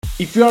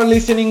If you are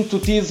listening to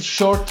this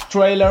short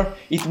trailer,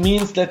 it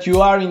means that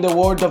you are in the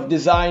world of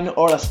design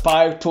or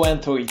aspire to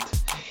enter it.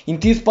 In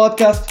this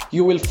podcast,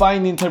 you will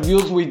find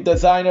interviews with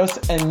designers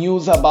and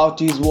news about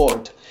this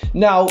world.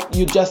 Now,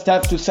 you just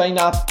have to sign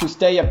up to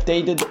stay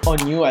updated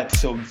on new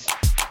episodes.